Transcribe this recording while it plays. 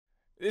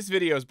This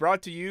video is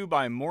brought to you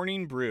by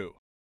Morning Brew.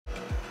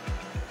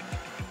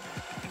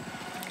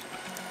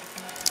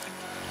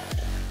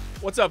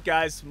 What's up,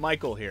 guys?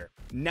 Michael here.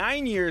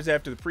 9 years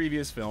after the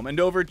previous film, and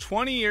over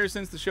 20 years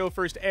since the show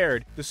first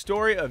aired, the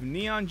story of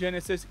Neon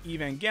Genesis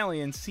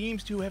Evangelion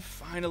seems to have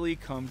finally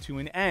come to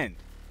an end.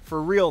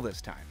 For real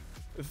this time.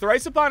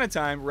 Thrice Upon a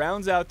Time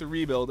rounds out the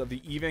rebuild of the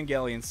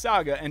Evangelion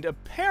saga and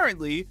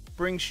apparently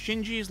brings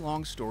Shinji's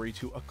long story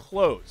to a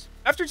close.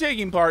 After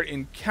taking part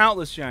in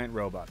countless giant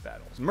robot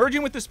battles,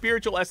 merging with the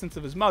spiritual essence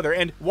of his mother,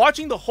 and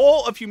watching the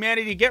whole of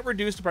humanity get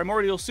reduced to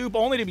primordial soup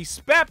only to be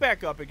spat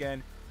back up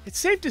again, it's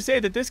safe to say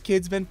that this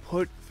kid's been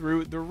put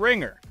through the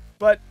ringer.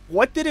 But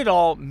what did it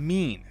all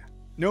mean?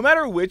 No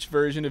matter which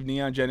version of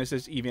Neon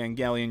Genesis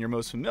Evangelion you're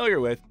most familiar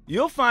with,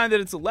 you'll find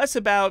that it's less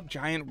about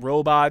giant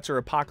robots or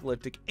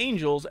apocalyptic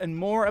angels and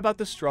more about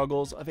the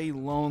struggles of a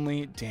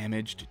lonely,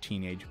 damaged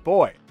teenage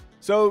boy.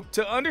 So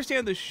to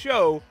understand the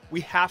show,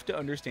 we have to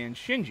understand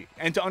Shinji.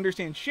 And to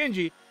understand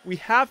Shinji, we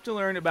have to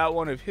learn about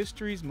one of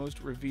history's most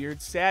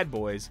revered sad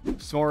boys,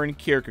 Søren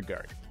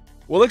Kierkegaard.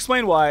 We'll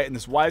explain why in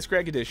this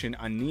Wisecrack Edition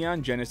on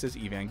Neon Genesis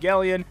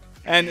Evangelion,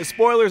 and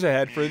spoilers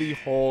ahead for the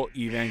whole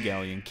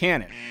Evangelion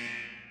canon.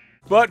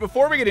 But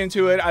before we get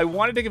into it, I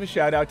wanted to give a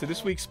shout out to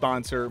this week's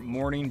sponsor,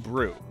 Morning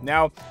Brew.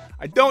 Now,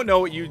 I don't know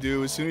what you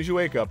do as soon as you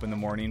wake up in the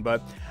morning,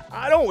 but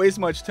I don't waste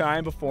much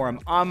time before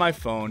I'm on my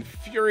phone,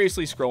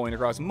 furiously scrolling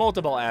across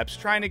multiple apps,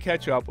 trying to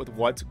catch up with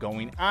what's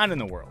going on in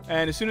the world.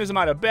 And as soon as I'm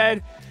out of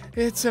bed,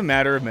 it's a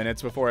matter of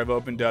minutes before I've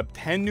opened up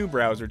 10 new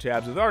browser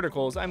tabs with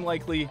articles I'm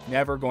likely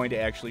never going to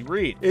actually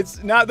read.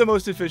 It's not the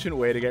most efficient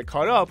way to get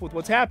caught up with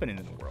what's happening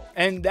in the world.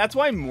 And that's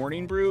why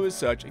Morning Brew is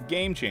such a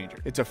game changer.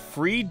 It's a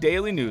free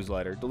daily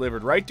newsletter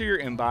delivered right to your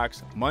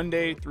inbox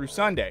Monday through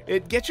Sunday.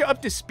 It gets you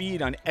up to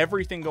speed on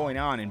everything going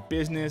on in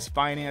business,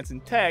 finance,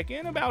 and tech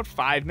in about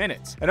 5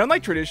 minutes. And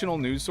unlike traditional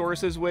news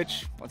sources,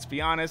 which, let's be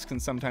honest, can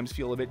sometimes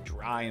feel a bit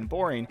dry and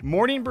boring,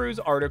 Morning Brew's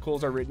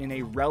articles are written in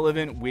a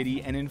relevant,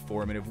 witty, and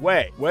informative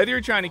way. Whether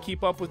you're trying to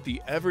keep up with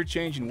the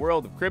ever-changing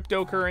world of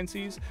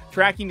cryptocurrencies,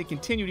 tracking the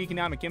continued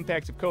economic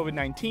impacts of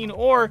COVID-19,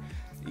 or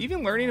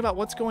even learning about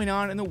what's going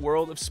on in the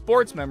world of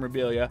sports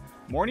memorabilia,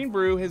 Morning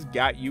Brew has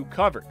got you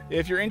covered.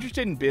 If you're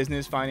interested in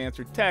business, finance,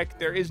 or tech,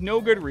 there is no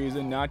good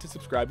reason not to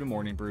subscribe to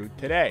Morning Brew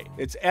today.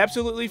 It's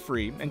absolutely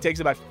free and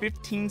takes about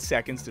 15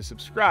 seconds to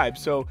subscribe,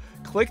 so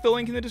click the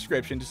link in the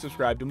description to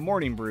subscribe to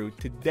Morning Brew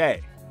today.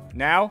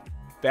 Now,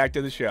 back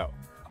to the show.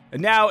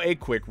 And now a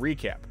quick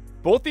recap.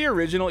 Both the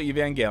original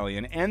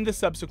Evangelion and the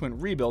subsequent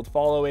rebuild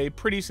follow a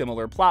pretty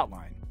similar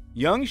plotline.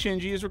 Young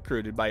Shinji is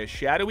recruited by a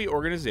shadowy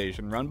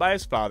organization run by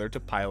his father to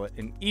pilot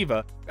an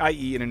EVA,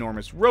 i.e. an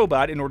enormous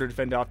robot, in order to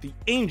fend off the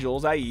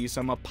angels, i.e.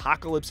 some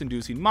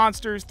apocalypse-inducing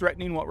monsters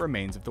threatening what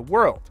remains of the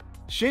world.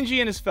 Shinji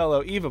and his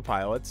fellow EVA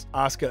pilots,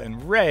 Asuka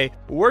and Rei,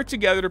 work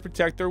together to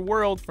protect their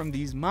world from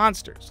these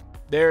monsters.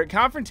 Their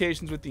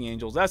confrontations with the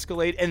angels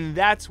escalate, and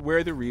that's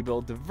where the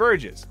rebuild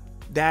diverges.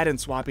 That and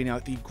swapping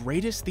out the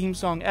greatest theme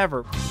song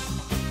ever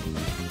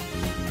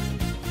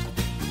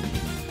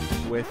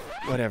with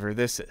whatever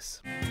this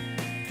is.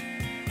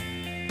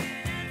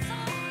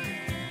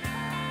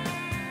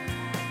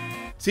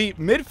 See,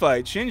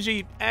 mid-fight,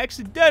 Shinji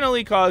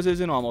accidentally causes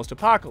an almost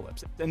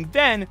apocalypse, and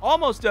then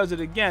almost does it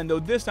again, though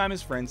this time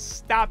his friends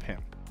stop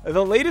him.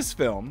 The latest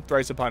film,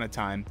 Thrice Upon a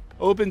Time,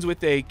 opens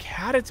with a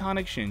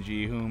catatonic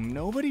Shinji whom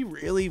nobody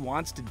really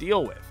wants to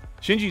deal with.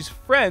 Shinji's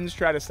friends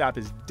try to stop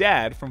his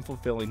dad from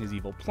fulfilling his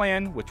evil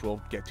plan, which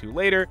we'll get to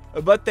later,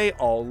 but they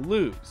all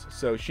lose.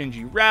 So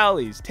Shinji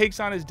rallies,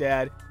 takes on his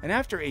dad, and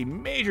after a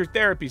major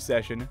therapy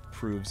session,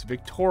 proves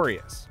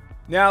victorious.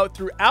 Now,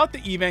 throughout the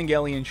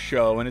Evangelion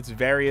show and its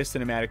various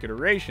cinematic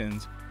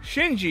iterations,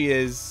 Shinji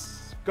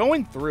is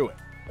going through it.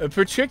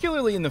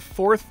 Particularly in the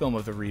fourth film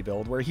of the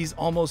rebuild, where he's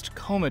almost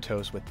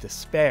comatose with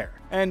despair.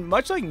 And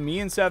much like me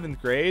in 7th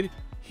grade,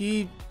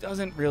 he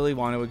doesn't really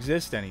want to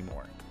exist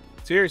anymore.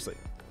 Seriously,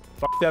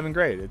 f 7th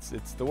grade,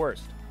 it's the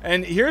worst.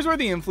 And here's where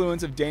the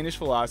influence of Danish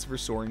philosopher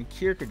Søren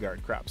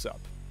Kierkegaard crops up.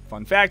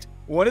 Fun fact,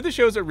 one of the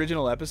show's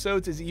original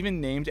episodes is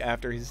even named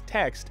after his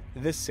text,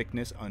 The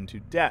Sickness Unto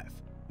Death.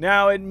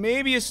 Now, it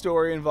may be a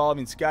story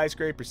involving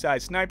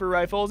skyscraper-sized sniper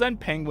rifles and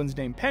penguins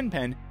named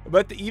Pen,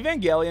 but the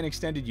Evangelion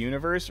extended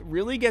universe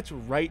really gets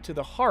right to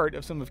the heart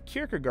of some of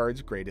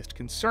Kierkegaard's greatest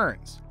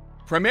concerns.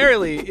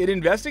 Primarily, it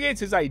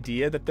investigates his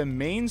idea that the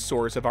main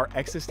source of our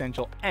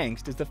existential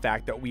angst is the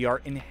fact that we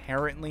are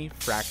inherently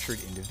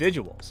fractured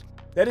individuals.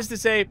 That is to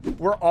say,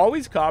 we're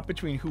always caught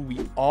between who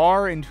we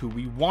are and who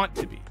we want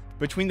to be,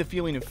 between the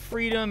feeling of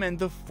freedom and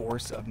the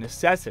force of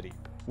necessity.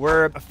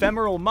 We're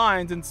ephemeral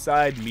minds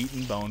inside meat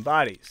and bone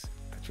bodies.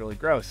 That's really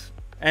gross.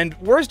 And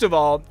worst of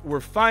all, we're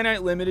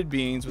finite limited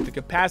beings with the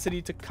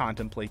capacity to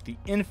contemplate the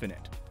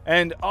infinite.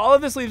 And all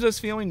of this leaves us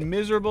feeling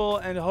miserable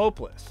and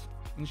hopeless.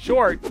 In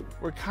short,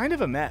 we're kind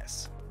of a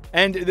mess.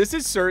 And this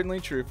is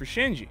certainly true for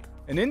Shinji,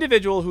 an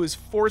individual who is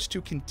forced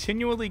to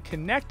continually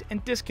connect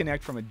and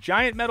disconnect from a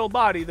giant metal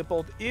body that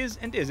both is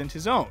and isn't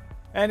his own.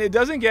 And it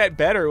doesn't get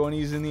better when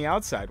he's in the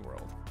outside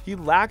world. He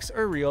lacks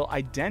a real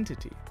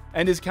identity.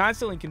 and is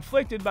constantly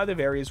conflicted by the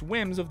various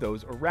whims of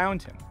those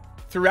around him.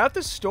 Throughout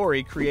the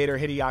story creator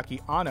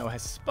Hideaki Anno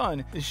has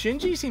spun,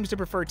 Shinji seems to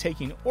prefer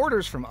taking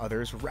orders from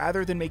others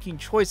rather than making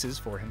choices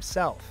for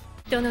himself.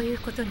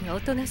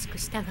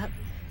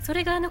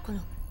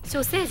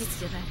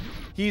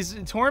 He's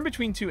torn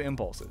between two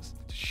impulses: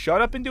 to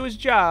shut up and do his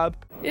job,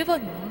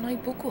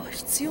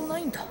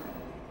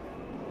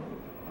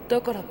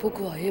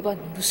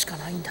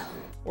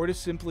 or to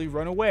simply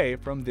run away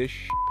from this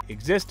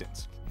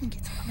existence.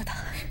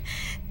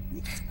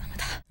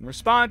 In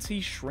response,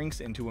 he shrinks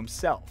into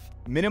himself,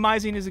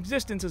 minimizing his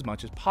existence as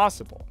much as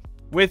possible.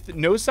 With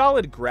no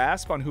solid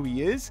grasp on who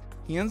he is,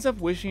 he ends up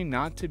wishing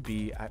not to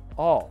be at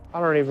all. I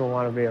don't even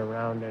want to be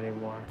around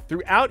anymore.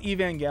 Throughout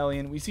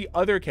Evangelion, we see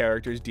other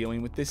characters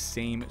dealing with this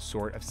same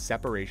sort of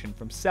separation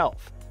from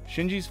self.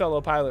 Shinji's fellow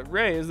pilot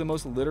Rei is the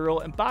most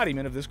literal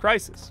embodiment of this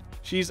crisis.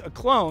 She's a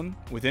clone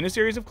within a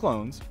series of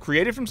clones,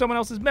 created from someone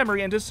else's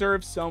memory and to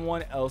serve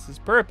someone else's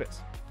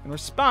purpose. In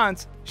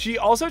response, she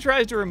also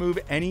tries to remove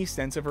any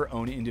sense of her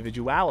own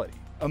individuality,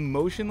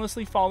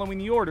 emotionlessly following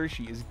the orders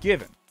she is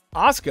given.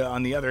 Asuka,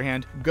 on the other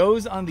hand,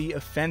 goes on the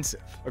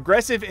offensive,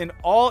 aggressive in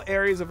all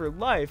areas of her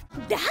life.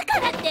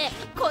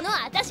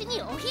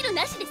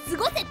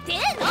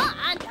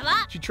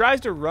 She tries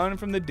to run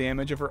from the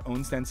damage of her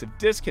own sense of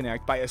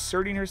disconnect by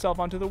asserting herself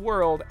onto the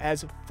world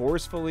as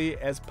forcefully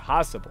as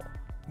possible.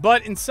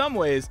 But in some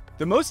ways,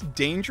 the most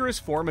dangerous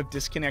form of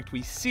disconnect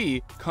we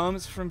see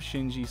comes from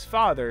Shinji's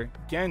father,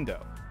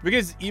 Gendo.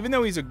 Because even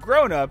though he's a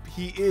grown-up,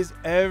 he is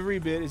every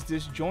bit as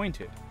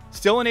disjointed,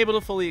 still unable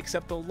to fully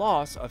accept the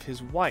loss of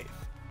his wife.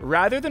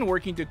 Rather than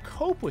working to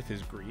cope with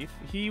his grief,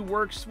 he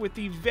works with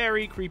the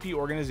very creepy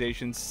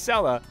organization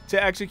Sella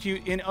to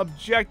execute an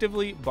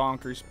objectively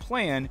bonkers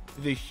plan,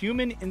 the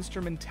Human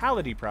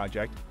Instrumentality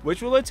Project,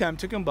 which will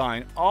attempt to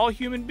combine all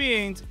human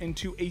beings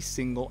into a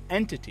single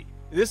entity.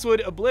 This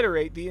would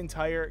obliterate the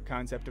entire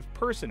concept of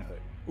personhood.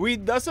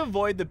 We'd thus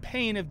avoid the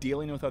pain of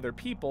dealing with other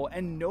people,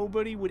 and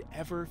nobody would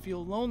ever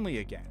feel lonely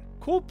again.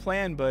 Cool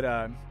plan, but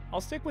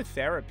I'll stick with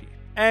therapy.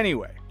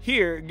 Anyway,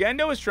 here,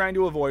 Gendo is trying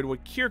to avoid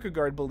what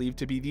Kierkegaard believed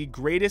to be the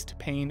greatest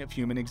pain of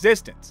human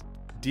existence,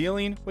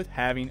 dealing with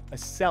having a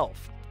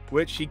self,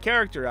 which he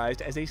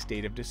characterized as a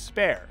state of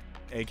despair,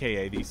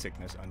 aka the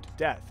sickness unto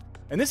death.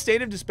 And this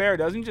state of despair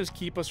doesn't just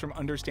keep us from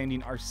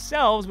understanding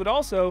ourselves, but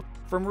also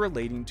from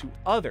relating to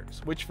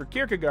others, which for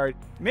Kierkegaard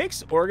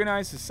makes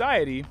organized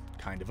society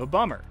kind of a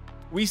bummer.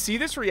 We see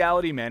this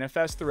reality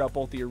manifest throughout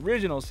both the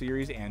original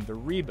series and the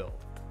rebuild.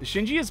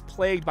 Shinji is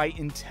plagued by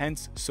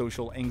intense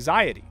social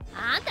anxiety.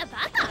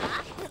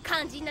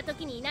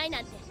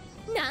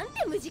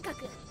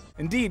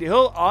 Indeed,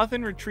 he'll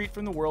often retreat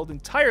from the world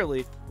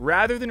entirely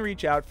rather than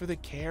reach out for the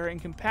care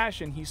and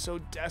compassion he so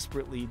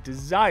desperately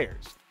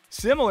desires.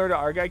 Similar to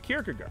our guy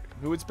Kierkegaard,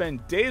 who would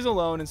spend days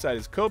alone inside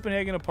his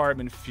Copenhagen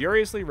apartment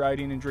furiously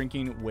writing and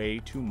drinking way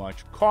too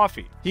much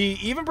coffee. He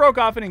even broke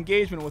off an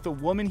engagement with a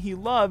woman he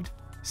loved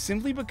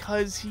simply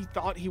because he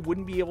thought he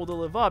wouldn't be able to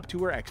live up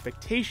to her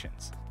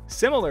expectations.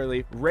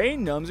 Similarly, Rei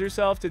numbs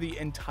herself to the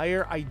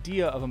entire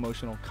idea of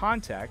emotional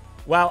contact,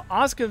 while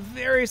Asuka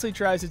variously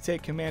tries to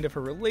take command of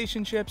her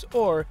relationships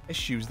or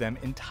eschews them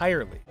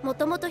entirely.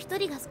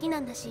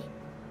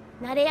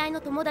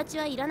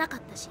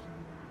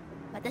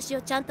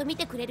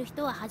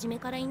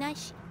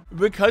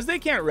 Because they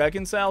can't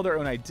reconcile their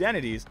own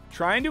identities,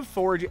 trying to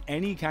forge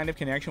any kind of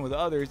connection with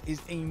others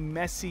is a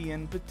messy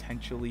and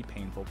potentially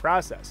painful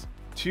process.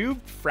 Two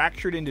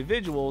fractured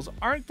individuals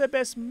aren't the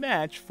best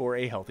match for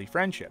a healthy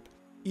friendship.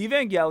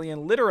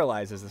 Evangelion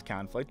literalizes this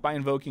conflict by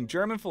invoking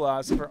German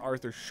philosopher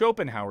Arthur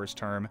Schopenhauer's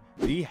term,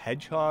 the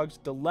hedgehog's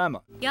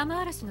dilemma.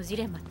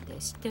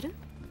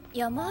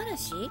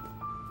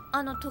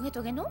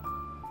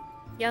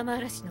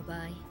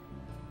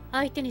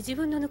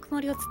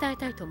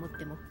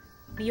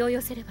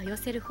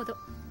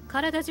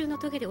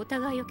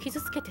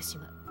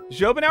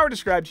 Schopenhauer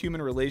described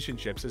human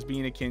relationships as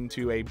being akin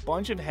to a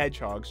bunch of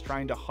hedgehogs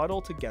trying to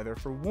huddle together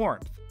for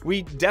warmth.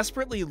 We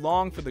desperately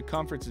long for the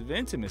comforts of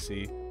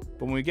intimacy,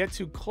 but when we get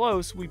too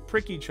close, we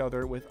prick each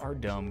other with our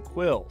dumb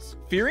quills.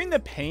 Fearing the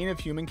pain of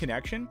human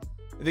connection,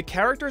 the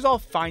characters all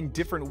find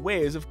different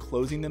ways of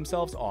closing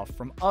themselves off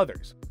from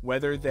others,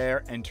 whether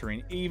they're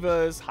entering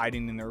Evas,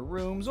 hiding in their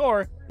rooms,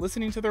 or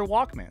listening to their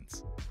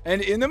Walkmans.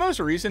 And in the most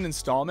recent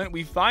installment,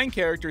 we find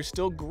characters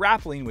still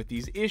grappling with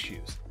these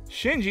issues.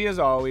 Shinji is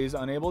always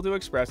unable to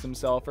express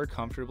himself or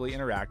comfortably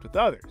interact with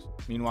others.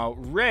 Meanwhile,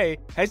 Rei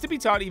has to be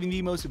taught even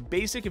the most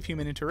basic of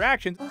human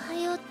interactions.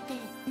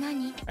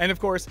 And of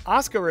course,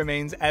 Asuka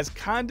remains as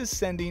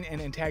condescending and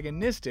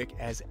antagonistic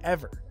as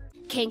ever.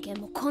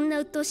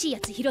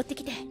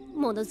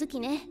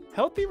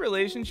 Healthy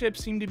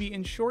relationships seem to be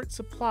in short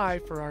supply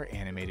for our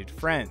animated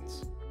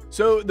friends.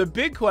 So the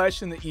big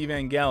question that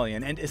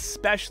Evangelion, and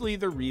especially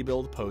the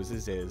rebuild,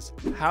 poses is,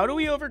 how do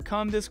we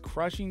overcome this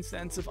crushing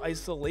sense of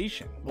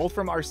isolation, both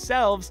from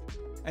ourselves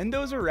and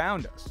those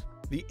around us?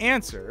 The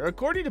answer,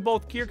 according to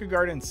both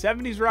Kierkegaard and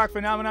 70s rock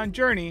phenomenon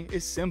Journey,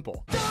 is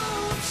simple. Don't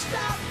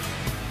stop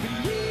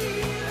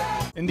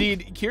believing.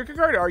 Indeed,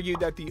 Kierkegaard argued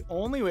that the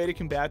only way to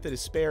combat the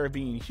despair of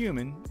being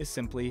human is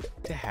simply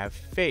to have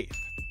faith.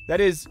 That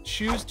is,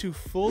 choose to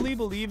fully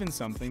believe in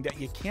something that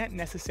you can't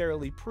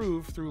necessarily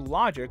prove through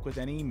logic with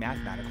any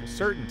mathematical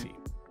certainty.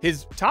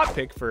 His top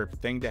pick for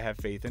thing to have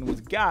faith in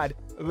was God,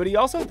 but he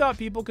also thought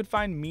people could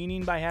find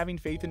meaning by having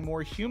faith in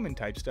more human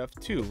type stuff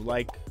too,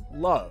 like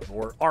love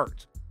or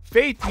art.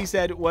 Faith, he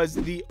said, was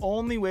the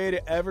only way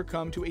to ever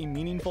come to a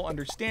meaningful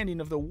understanding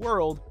of the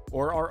world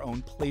or our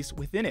own place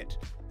within it.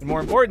 And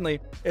more importantly,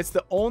 it's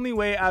the only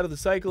way out of the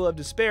cycle of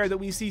despair that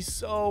we see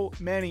so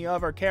many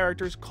of our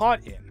characters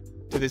caught in.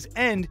 To this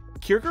end,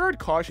 Kierkegaard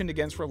cautioned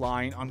against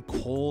relying on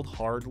cold,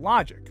 hard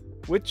logic,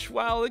 which,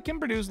 while it can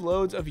produce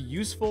loads of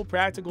useful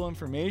practical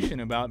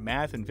information about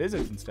math and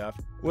physics and stuff,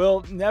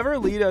 will never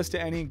lead us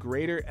to any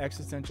greater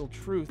existential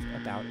truth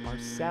about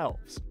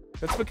ourselves.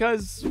 That's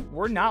because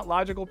we're not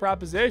logical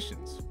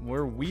propositions.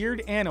 We're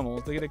weird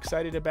animals that get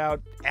excited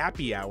about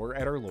happy hour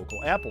at our local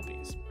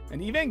Applebee's.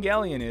 And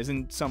Evangelion is,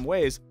 in some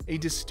ways, a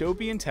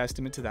dystopian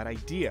testament to that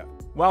idea.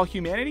 While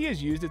humanity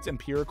has used its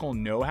empirical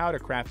know-how to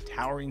craft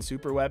towering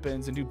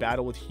superweapons and do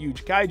battle with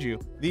huge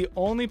kaiju, the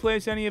only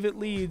place any of it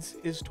leads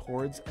is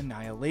towards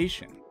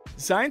annihilation.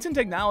 Science and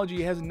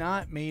technology has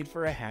not made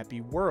for a happy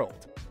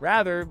world.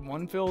 Rather,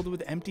 one filled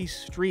with empty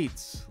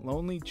streets,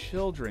 lonely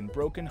children,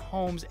 broken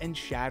homes, and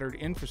shattered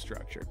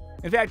infrastructure.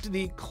 In fact,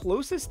 the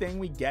closest thing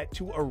we get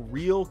to a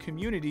real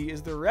community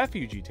is the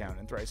refugee town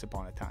in Thrice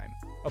Upon a Time,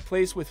 a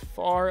place with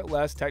far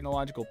less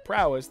technological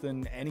prowess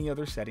than any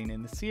other setting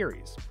in the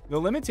series. The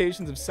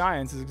limitations of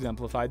science is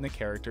exemplified in the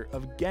character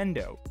of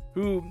Gendo,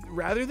 who,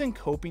 rather than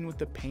coping with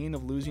the pain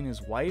of losing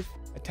his wife,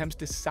 attempts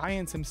to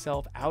science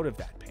himself out of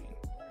that pain.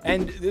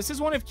 And this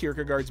is one of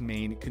Kierkegaard's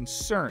main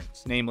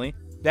concerns, namely,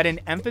 that an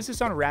emphasis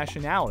on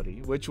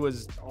rationality, which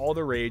was all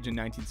the rage in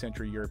 19th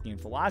century European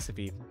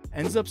philosophy,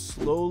 ends up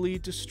slowly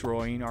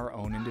destroying our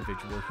own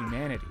individual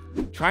humanity.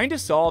 Trying to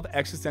solve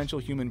existential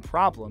human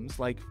problems,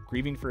 like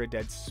grieving for a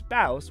dead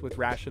spouse with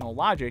rational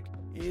logic,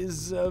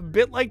 is a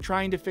bit like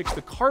trying to fix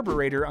the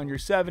carburetor on your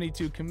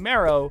 72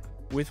 Camaro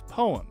with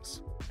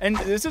poems. And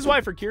this is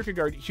why for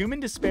Kierkegaard, human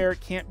despair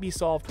can't be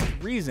solved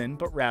with reason,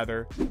 but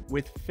rather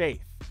with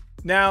faith.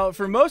 Now,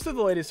 for most of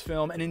the latest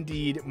film, and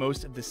indeed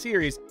most of the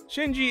series,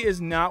 Shinji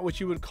is not what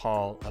you would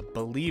call a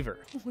believer.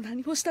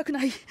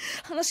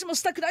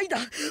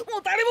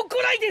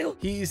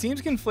 He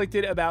seems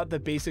conflicted about the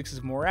basics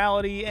of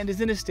morality and is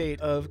in a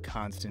state of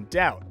constant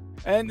doubt.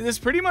 And this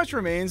pretty much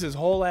remains his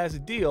whole ass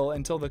deal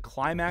until the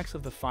climax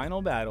of the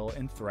final battle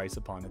in Thrice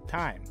Upon a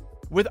Time.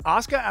 With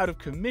Asuka out of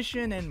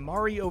commission and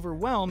Mari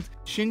overwhelmed,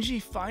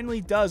 Shinji finally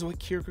does what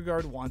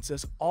Kierkegaard wants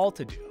us all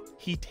to do.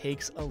 He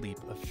takes a leap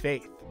of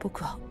faith.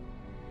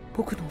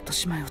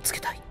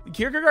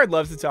 Kierkegaard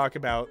loves to talk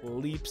about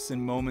leaps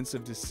and moments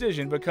of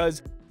decision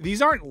because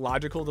these aren't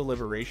logical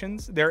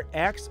deliberations, they're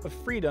acts of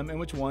freedom in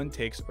which one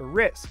takes a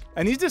risk.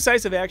 And these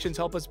decisive actions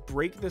help us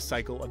break the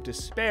cycle of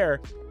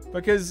despair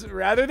because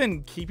rather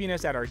than keeping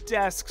us at our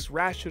desks,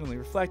 rationally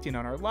reflecting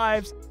on our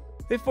lives,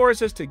 they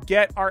force us to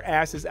get our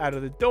asses out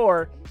of the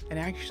door and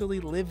actually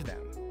live them.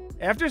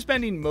 After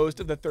spending most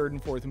of the third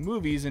and fourth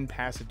movies in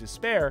passive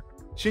despair,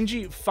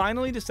 Shinji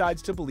finally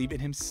decides to believe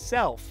in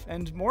himself,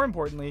 and more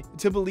importantly,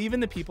 to believe in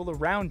the people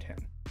around him.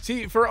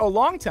 See, for a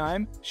long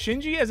time,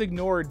 Shinji has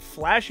ignored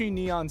flashy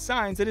neon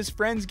signs that his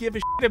friends give a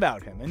shit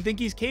about him and think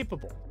he's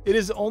capable. It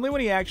is only when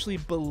he actually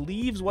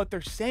believes what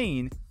they're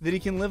saying that he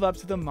can live up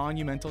to the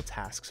monumental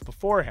tasks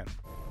before him.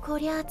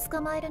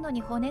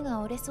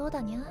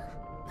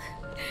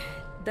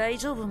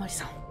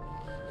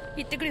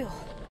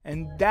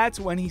 And that's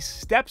when he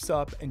steps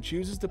up and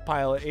chooses to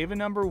pilot Eva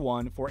No.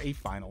 1 for a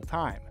final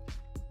time.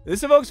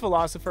 This evokes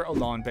philosopher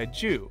Alain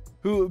Badiou,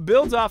 who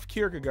builds off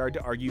Kierkegaard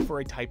to argue for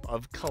a type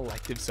of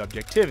collective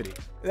subjectivity.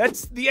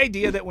 That's the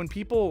idea that when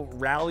people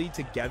rally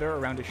together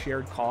around a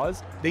shared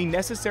cause, they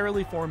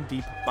necessarily form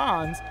deep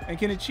bonds and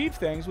can achieve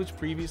things which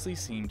previously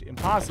seemed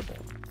impossible.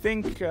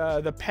 Think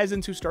the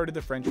peasants who started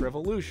the French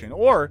Revolution,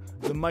 or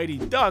the Mighty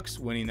Ducks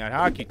winning that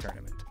hockey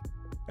tournament.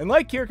 And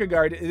like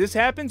Kierkegaard, this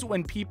happens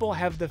when people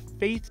have the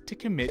faith to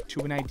commit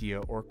to an idea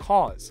or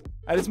cause.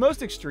 At its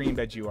most extreme,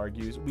 Badiou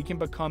argues, we can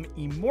become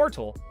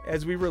immortal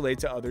as we relate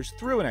to others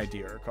through an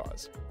idea or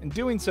cause. In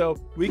doing so,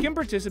 we can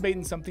participate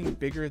in something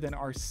bigger than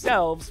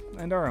ourselves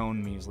and our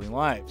own measly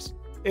lives.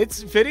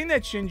 It's fitting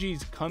that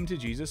Shinji's come to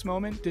Jesus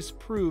moment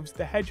disproves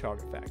the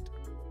hedgehog effect,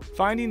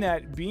 finding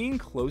that being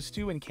close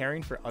to and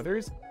caring for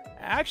others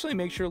actually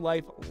makes your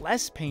life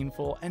less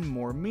painful and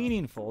more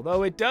meaningful,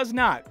 though it does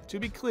not, to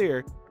be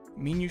clear,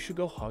 mean you should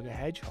go hug a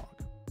hedgehog.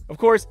 Of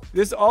course,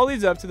 this all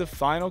leads up to the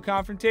final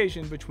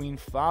confrontation between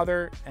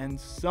father and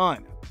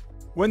son.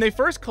 When they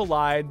first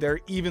collide, they're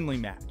evenly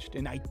matched,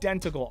 in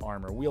identical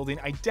armor,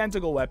 wielding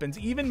identical weapons,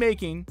 even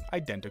making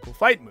identical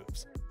fight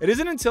moves. It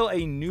isn't until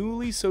a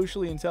newly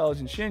socially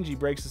intelligent Shinji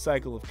breaks the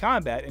cycle of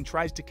combat and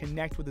tries to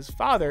connect with his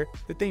father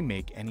that they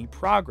make any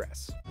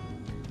progress.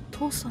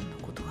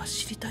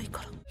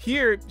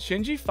 Here,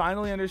 Shinji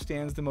finally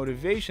understands the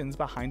motivations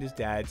behind his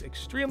dad's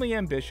extremely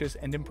ambitious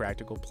and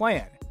impractical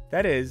plan.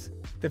 That is,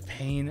 the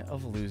pain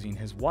of losing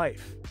his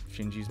wife,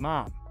 Shinji's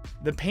mom.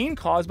 The pain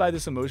caused by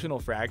this emotional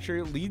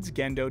fracture leads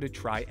Gendo to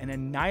try and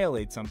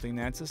annihilate something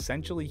that's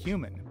essentially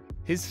human,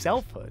 his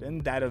selfhood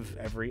and that of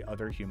every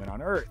other human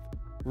on Earth.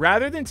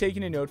 Rather than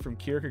taking a note from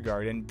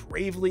Kierkegaard and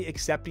bravely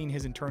accepting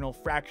his internal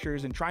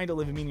fractures and trying to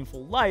live a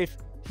meaningful life,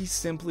 he's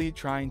simply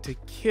trying to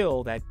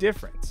kill that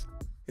difference.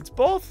 It's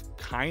both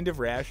kind of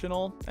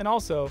rational and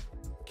also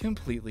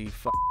completely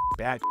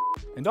bad.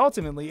 And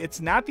ultimately,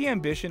 it's not the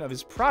ambition of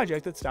his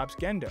project that stops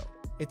Gendo.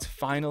 It's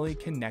finally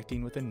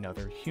connecting with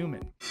another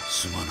human.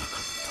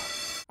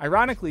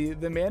 Ironically,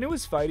 the man who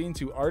was fighting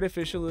to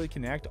artificially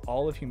connect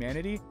all of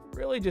humanity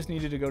really just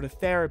needed to go to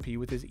therapy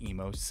with his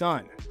emo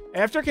son.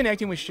 After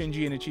connecting with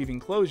Shinji and achieving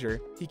closure,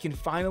 he can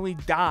finally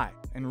die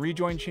and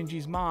rejoin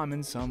Shinji's mom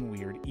in some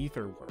weird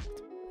ether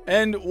world.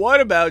 And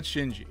what about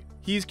Shinji?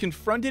 He's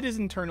confronted his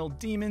internal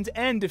demons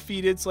and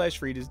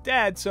defeated/freed his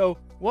dad, so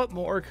what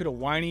more could a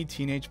whiny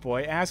teenage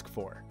boy ask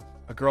for?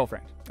 A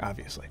girlfriend,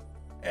 obviously.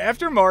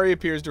 After Mari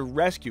appears to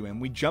rescue him,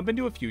 we jump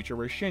into a future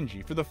where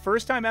Shinji, for the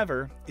first time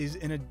ever, is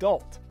an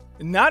adult.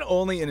 Not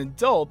only an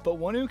adult, but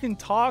one who can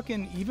talk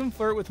and even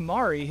flirt with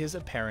Mari, his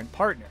apparent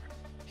partner.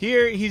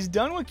 Here, he's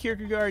done what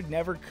Kierkegaard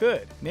never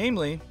could,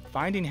 namely,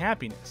 finding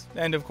happiness,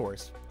 and of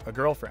course, a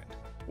girlfriend.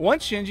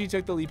 Once Shinji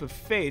took the leap of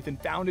faith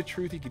and found a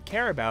truth he could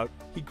care about,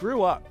 he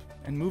grew up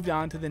and moved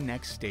on to the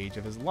next stage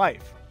of his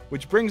life.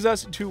 Which brings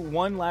us to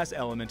one last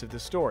element of the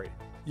story.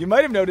 You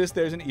might have noticed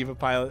there's an EVA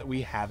pilot that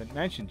we haven't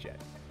mentioned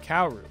yet,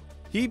 Kaoru.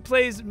 He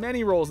plays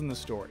many roles in the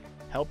story,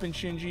 helping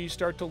Shinji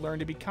start to learn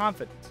to be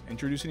confident,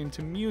 introducing him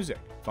to music,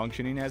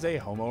 functioning as a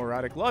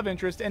homoerotic love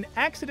interest, and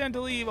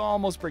accidentally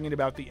almost bringing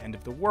about the end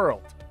of the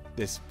world.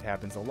 This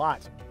happens a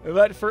lot.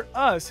 But for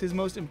us, his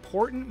most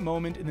important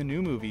moment in the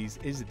new movies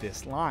is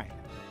this line.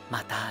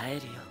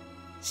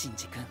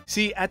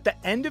 See, at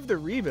the end of the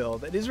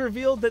rebuild, it is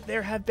revealed that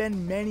there have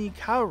been many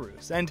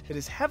Kaorus, and it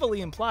is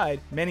heavily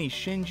implied many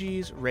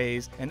Shinjis,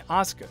 Reis, and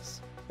Asukas.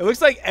 It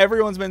looks like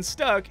everyone's been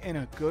stuck in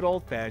a good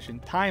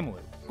old-fashioned time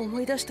loop.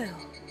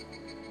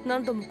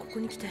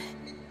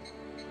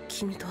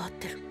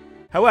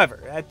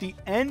 However, at the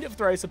end of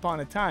Thrice Upon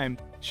a Time,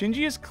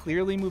 Shinji has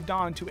clearly moved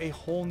on to a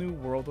whole new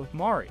world with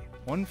Mari,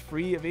 one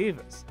free of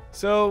Evas.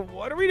 So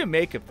what are we to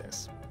make of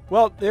this?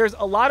 Well, there's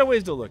a lot of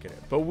ways to look at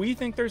it, but we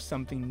think there's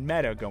something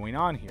meta going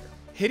on here.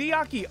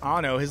 Hideaki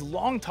Anno has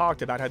long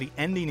talked about how the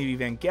ending of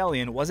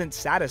Evangelion wasn't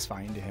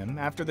satisfying to him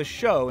after the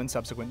show and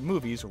subsequent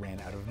movies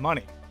ran out of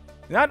money.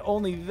 Not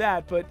only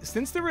that, but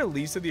since the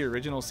release of the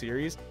original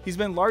series, he's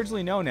been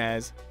largely known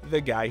as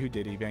the guy who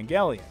did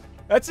Evangelion.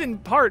 That's in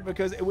part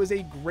because it was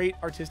a great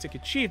artistic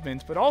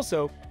achievement, but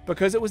also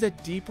because it was a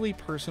deeply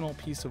personal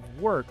piece of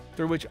work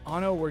through which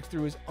Anno worked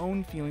through his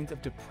own feelings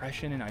of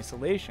depression and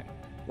isolation,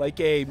 like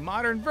a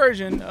modern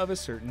version of a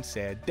certain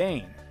sad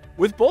Dane.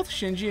 With both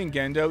Shinji and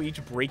Gendo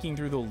each breaking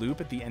through the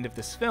loop at the end of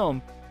this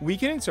film, we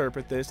can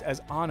interpret this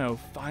as Anno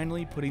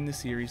finally putting the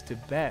series to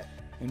bed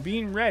and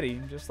being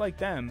ready, just like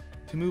them,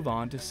 to move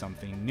on to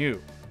something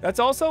new. That's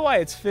also why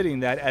it's fitting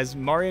that as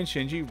Mari and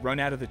Shinji run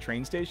out of the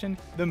train station,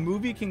 the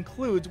movie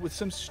concludes with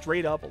some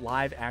straight-up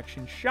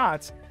live-action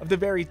shots of the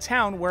very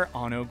town where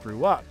Anno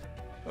grew up.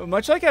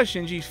 Much like how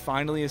Shinji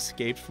finally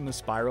escaped from the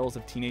spirals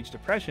of teenage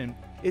depression,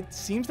 it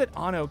seems that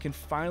Anno can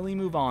finally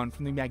move on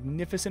from the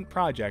magnificent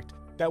project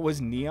that was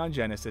Neon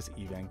Genesis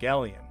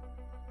Evangelion.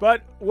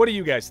 But what do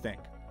you guys think?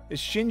 Is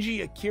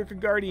Shinji a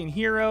Kierkegaardian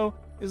hero?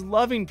 Is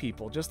loving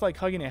people just like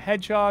hugging a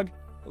hedgehog?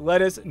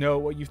 Let us know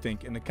what you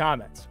think in the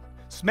comments.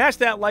 Smash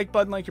that like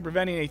button like you're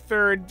preventing a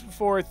 3rd,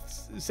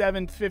 4th,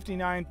 7th,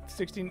 59th,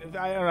 16th,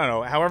 I don't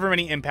know, however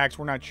many impacts,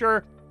 we're not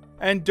sure.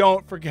 And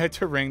don't forget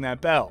to ring that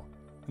bell.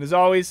 And as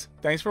always,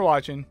 thanks for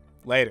watching.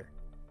 Later.